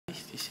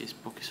this is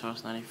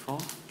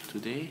Pokesaurus94.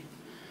 Today,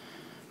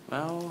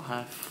 well, I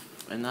have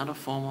another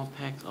 4 more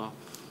packs of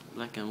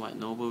black and white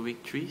Noble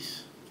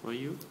Victories for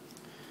you.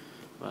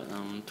 But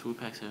 2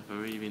 packs have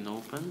already been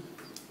opened.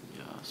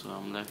 Yeah, so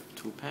I'm left with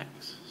 2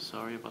 packs.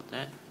 Sorry about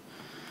that.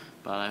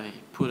 But I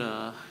put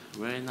a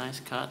very nice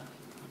card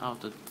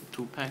out of the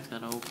 2 packs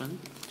that I opened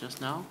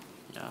just now.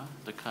 Yeah,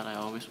 the card I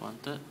always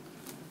wanted.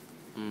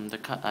 The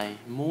card I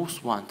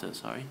most wanted,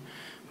 sorry,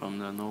 from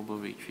the Noble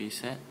Victory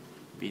set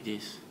be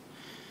this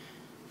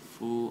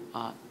Full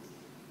Art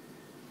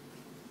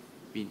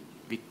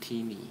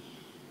Victini.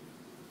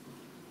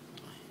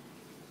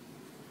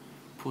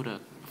 Put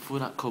a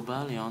Full Art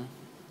Cobalion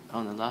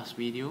on the last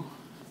video.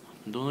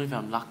 Don't know if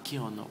I'm lucky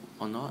or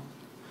not,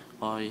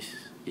 or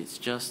it's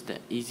just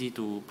that easy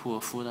to pull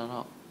a full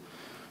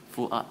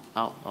art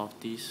out of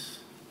these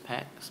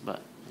packs.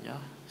 But yeah,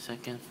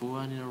 second full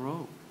art in a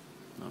row,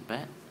 not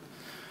bad.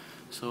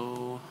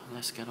 So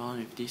let's get on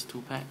with these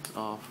 2 packs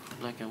of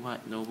black and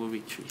white Noble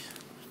Victories.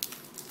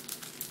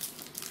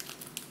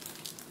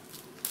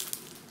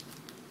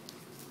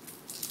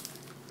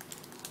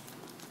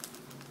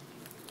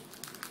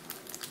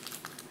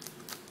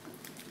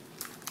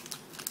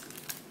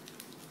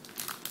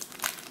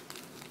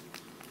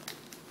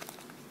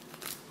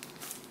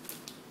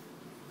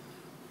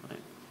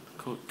 Right,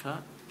 code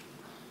card.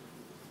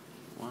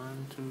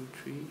 1, 2,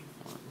 3,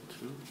 1,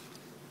 2.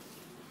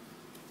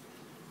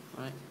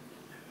 Right.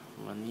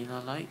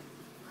 Vanilla Light,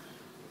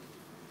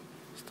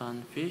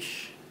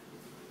 Stunfish,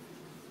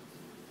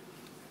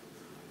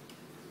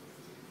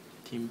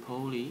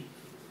 Timpoli,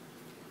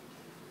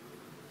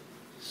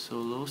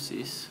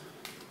 Solosis,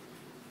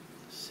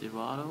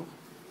 Civado,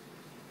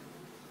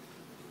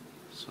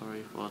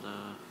 sorry for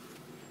the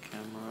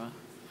camera,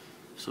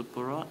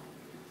 Superrod,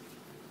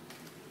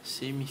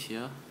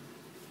 Simisia,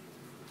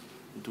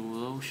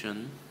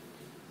 Dulotion,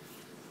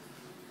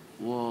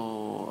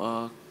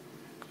 whoa,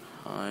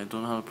 I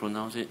don't know how to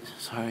pronounce it,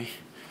 sorry.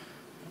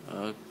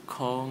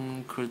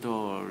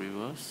 Concredor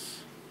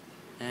Reverse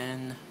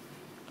and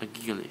a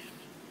Gigalith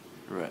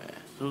rare.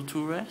 So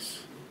 2 rares,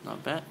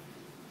 not bad.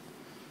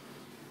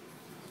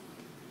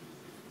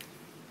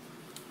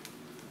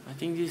 I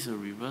think this is a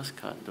reverse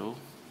card though.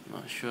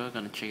 Not sure,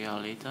 gonna check it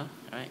out later.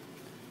 Alright,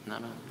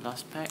 another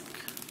last pack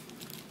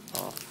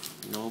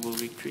of Noble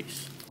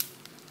Victories.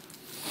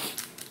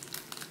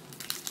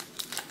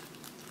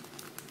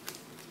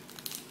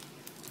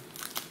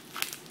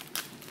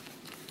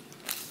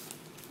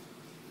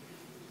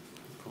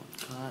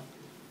 Card.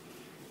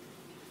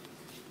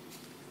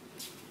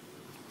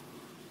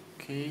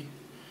 Okay,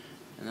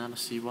 another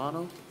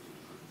Civado,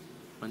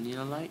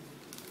 Vanilla Light,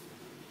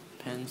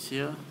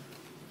 Pansear,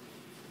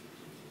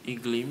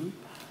 Iglim,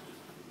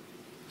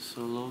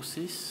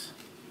 Solosis,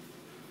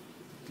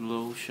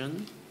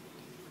 Lotion,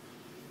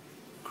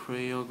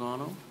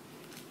 Crayogono,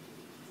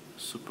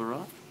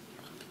 Superrod,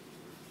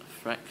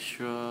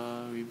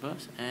 Fracture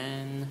Reverse,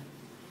 and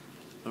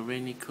a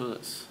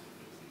Reniculus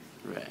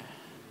rare.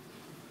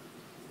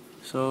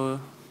 So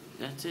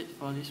that's it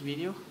for this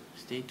video.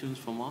 Stay tuned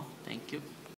for more. Thank you.